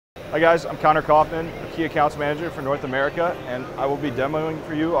Hi guys, I'm Kaufman, a key accounts manager for North America, and I will be demoing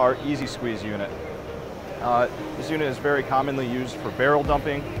for you our EasySqueeze unit. This unit is very commonly used for barrel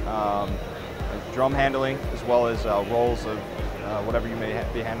dumping, drum handling, as well as rolls of whatever you may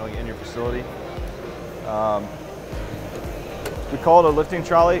be handling in your facility. We call it a lifting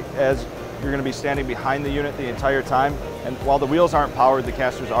trolley, as you're going to be standing behind the unit the entire time. And while the wheels aren't powered, the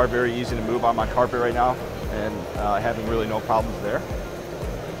casters are very easy to move on my carpet right now, and having really no problems there.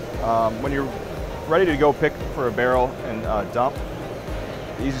 When you're ready to go pick for a barrel and dump,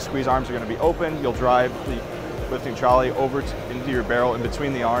 the EasySqueeze arms are going to be open. You'll drive the lifting trolley over into your barrel in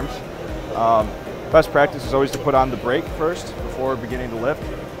between the arms. Best practice is always to put on the brake first before beginning to lift.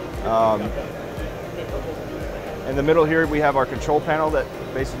 In the middle here we have our control panel that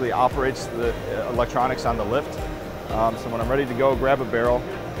basically operates the electronics on the lift. So when I'm ready to go grab a barrel,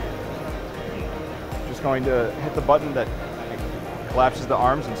 just going to hit the button that collapses the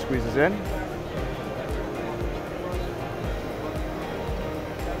arms and squeezes in.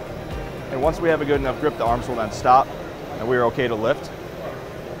 And once we have a good enough grip, the arms will then stop and we're okay to lift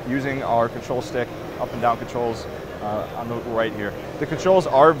using our control stick, up and down controls on the right here. The controls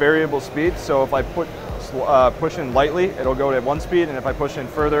are variable speed, so if I push in lightly, it'll go at one speed, and if I push in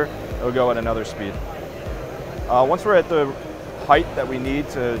further, it'll go at another speed. Once we're at the height that we need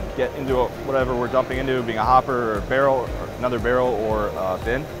to get into whatever we're dumping into, being a hopper or a barrel, or another barrel or a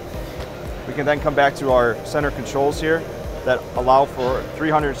bin, we can then come back to our center controls here that allow for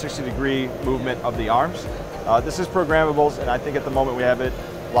 360-degree movement of the arms. This is programmable, and I think at the moment we have it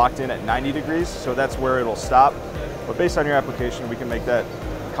locked in at 90 degrees, so that's where it'll stop. But based on your application, we can make that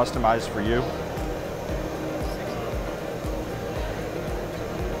customized for you.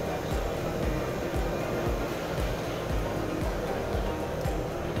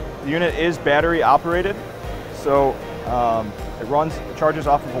 The unit is battery operated, so it charges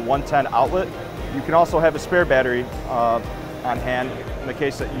off of a 110 outlet. You can also have a spare battery on hand in the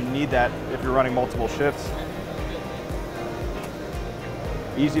case that you need that if you're running multiple shifts.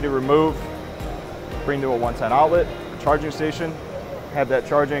 Easy to remove, bring to a 110 outlet, charging station, have that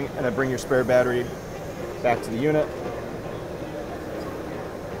charging, and then bring your spare battery back to the unit.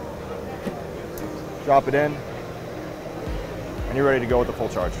 Drop it in, and you're ready to go with the full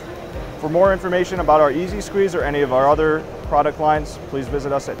charge. For more information about our EasySqueeze or any of our other product lines, please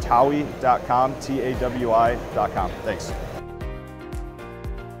visit us at TAWI.com, TAWI.com. Thanks.